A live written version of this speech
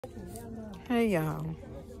Hey y'all,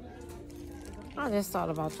 I just thought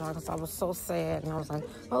about y'all because I was so sad and I was like,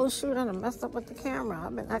 oh shoot, I done messed up with the camera.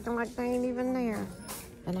 I've been acting like they ain't even there.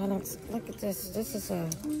 And I don't, look at this. This is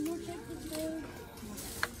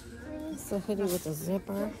it's a hoodie with a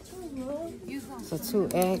zipper. It's a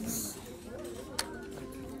 2X.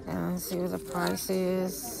 And let's see what the price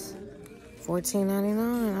is.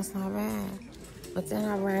 $14.99, that's not bad. But then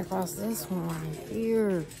I ran across this one right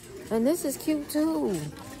here. And this is cute too.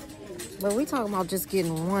 But we talking about just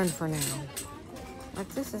getting one for now. Like,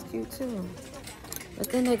 this is cute too.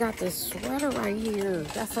 But then they got this sweater right here.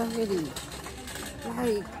 That's a hoodie.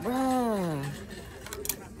 Like, bruh.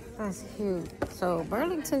 That's cute. So,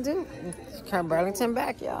 Burlington do. Come Burlington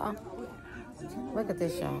back, y'all. Look at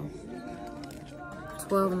this, y'all.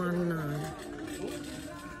 $12.99.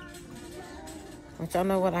 But y'all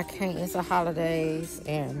know what, I can't. It's the holidays.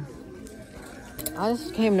 And I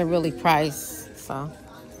just came to really price. So,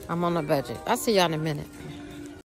 I'm on a budget. I'll see y'all in a minute.